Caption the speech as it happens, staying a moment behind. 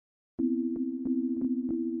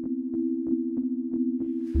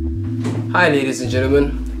Hi ladies and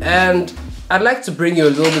gentlemen, and I'd like to bring you a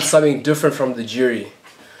little bit something different from the jury.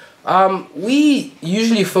 We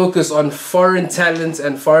usually focus on foreign talent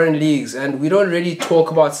and foreign leagues, and we don't really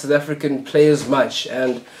talk about South African players much,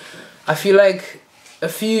 and I feel like a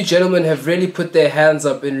few gentlemen have really put their hands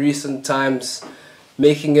up in recent times,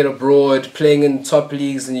 making it abroad, playing in top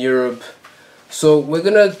leagues in Europe. So we're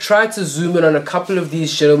gonna try to zoom in on a couple of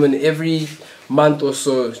these gentlemen every month or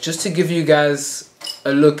so, just to give you guys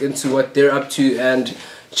a look into what they're up to, and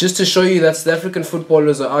just to show you that South African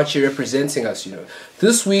footballers are out here representing us, you know.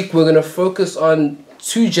 This week we're going to focus on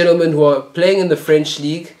two gentlemen who are playing in the French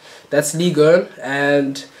league, that's Ligue 1,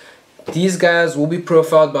 and these guys will be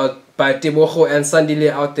profiled by Tebogo and Sandile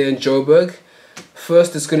out there in Joburg.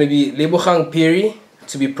 First it's going to be Lebogang Phiri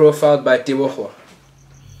to be profiled by Tebogo.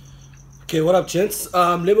 Okay, what up gents?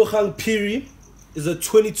 Lebogang Phiri is a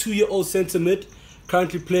 22-year-old centre mid,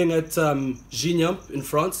 currently playing at Guingamp in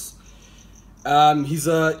France.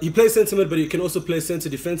 He plays centre mid, but he can also play centre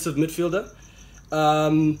defensive midfielder.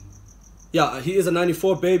 Yeah, he is a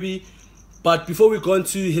 94 baby. But before we go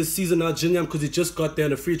into his season at Guingamp, because he just got there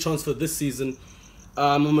on a free transfer this season,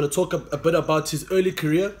 I'm going to talk a bit about his early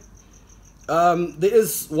career. There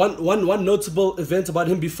is one notable event about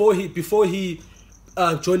him. Before he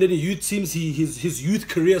joined any youth teams, his youth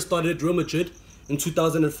career started at Real Madrid in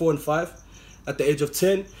 2004 and 5 at the age of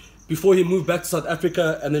 10. Before he moved back to South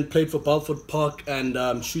Africa and then played for Balfour Park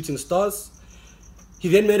and Shooting Stars. He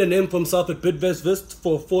then made a name for himself at Bidvest Vest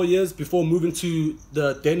for 4 years before moving to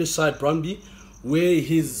the Danish side Brøndby,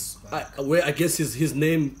 where I guess his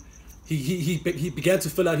name, he began to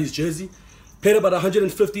fill out his jersey. Played about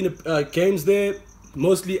 115 games there,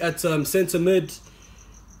 mostly at centre mid.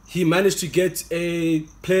 He managed to get a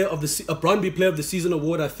Brøndby Player of the Season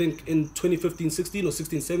award, I think, in 2015-16 or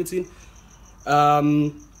 16-17.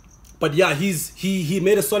 But yeah, he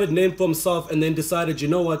made a solid name for himself and then decided, you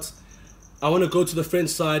know what, I want to go to the French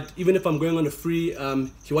side, even if I'm going on a free.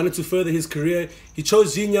 He wanted to further his career. He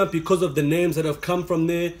chose Guingamp because of the names that have come from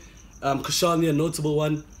there. Koscielny, a notable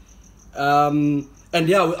one. And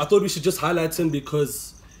yeah, I thought we should just highlight him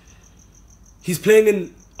because he's playing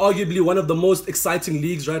in arguably one of the most exciting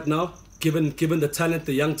leagues right now, given the talent,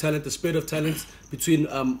 the young talent, the spread of talent between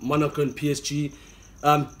Monaco and PSG.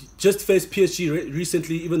 Just faced PSG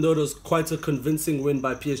recently, even though it was quite a convincing win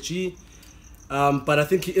by PSG. But I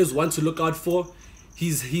think he is one to look out for.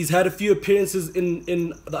 He's had a few appearances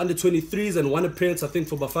in the under-23s and one appearance, I think,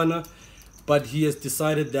 for Bafana. But he has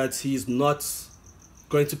decided that he's not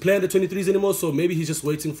going to play under-23s anymore, so maybe he's just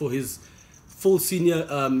waiting for his full senior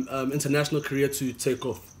international career to take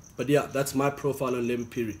off. But yeah, that's my profile on Lebogang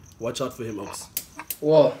Phiri. Watch out for him, Ox.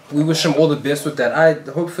 Well, we wish him all the best with that.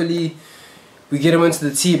 Hopefully we get him into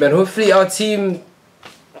the team, and hopefully our team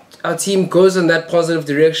goes in that positive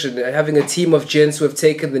direction, having a team of gents who have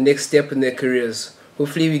taken the next step in their careers.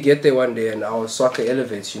 Hopefully we get there one day and our soccer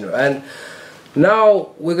elevates, you know. And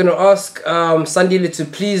now we're going to ask Sandile to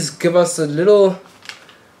please give us a little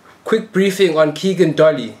quick briefing on Keagan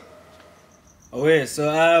Dolly. Okay, so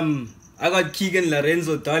I got Keagan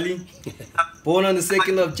Lorenzo Dolly, born on the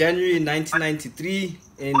 2nd of January 1993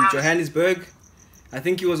 in Johannesburg. I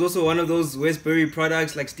think he was also one of those Westbury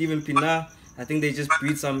products like Steven Pienaar. I think they just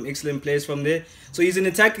breed some excellent players from there. So he's an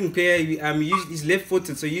attacking player. He's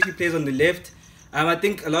left-footed, so he usually plays on the left. I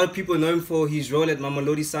think a lot of people know him for his role at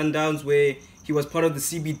Mamelodi Sundowns, where he was part of the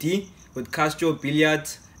CBD with Castro, Billiard,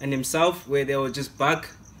 and himself, where they were just back,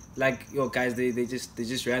 like, yo guys, they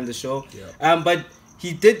just ran the show. Yeah. But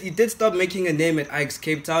he did start making a name at Ajax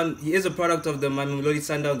Cape Town. He is a product of the Mamelodi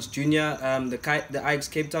Sundowns Junior, the Ajax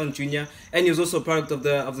Cape Town Junior, and he was also a product of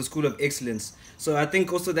the School of Excellence. So I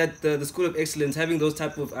think also that the School of Excellence, having those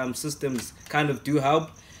type of systems kind of do help.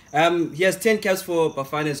 He has 10 caps for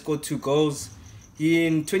Bafana and scored 2 goals.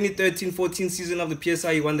 In 2013-14 season of the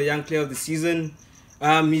PSI, he won the Young Player of the Season.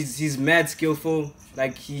 He's mad skillful.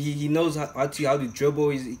 Like he knows how to dribble.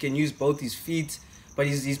 He can use both his feet, but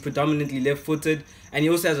he's predominantly left-footed, and he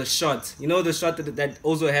also has a shot. You know, the shot that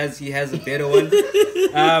also he has a better one.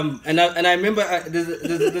 And I remember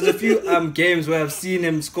there's a few games where I've seen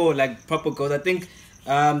him score like proper goals. I think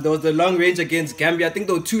there was the long range against Gambia. I think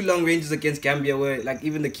there were 2 long ranges against Gambia where like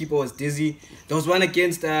even the keeper was dizzy. There was one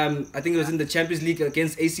against I think it was in the Champions League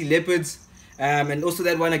against AC Leopards, and also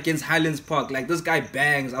that one against Highlands Park. Like this guy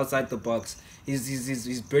bangs outside the box.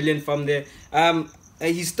 He's brilliant from there.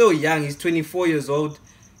 He's still young. He's 24 years old.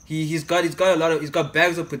 He's got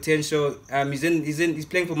bags of potential. He's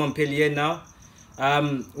playing for Montpellier now.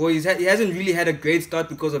 Well, he hasn't really had a great start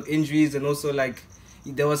because of injuries, and also like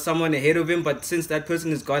there was someone ahead of him. But since that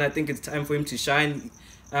person is gone, I think it's time for him to shine.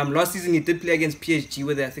 Last season he did play against PSG,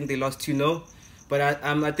 where I think they lost 2-0. But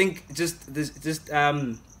I think just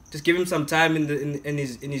give him some time in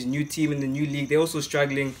his new team, in the new league. They're also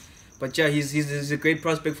struggling. But yeah, he's a great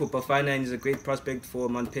prospect for Bafana, and he's a great prospect for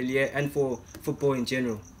Montpellier and for football in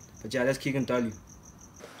general. But yeah, that's Keagan Dolly.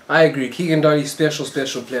 I agree. Keagan Dolly, special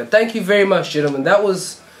player. Thank you very much, gentlemen. That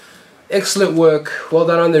was excellent work. Well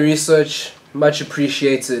done on the research. Much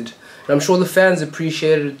appreciated. And I'm sure the fans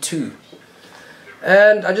appreciated it too.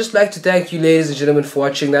 And I'd just like to thank you, ladies and gentlemen, for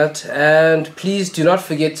watching that. And please do not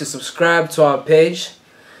forget to subscribe to our page,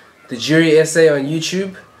 The Jury SA on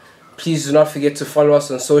YouTube. Please do not forget to follow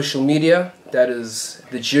us on social media. That is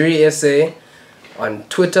The Jury SA on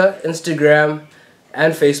Twitter, Instagram,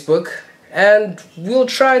 and Facebook. And we'll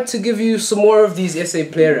try to give you some more of these SA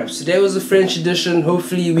player ups. Today was a French edition.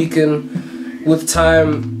 Hopefully we can, with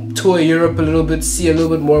time, tour Europe a little bit, see a little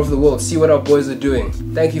bit more of the world, see what our boys are doing.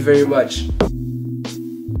 Thank you very much.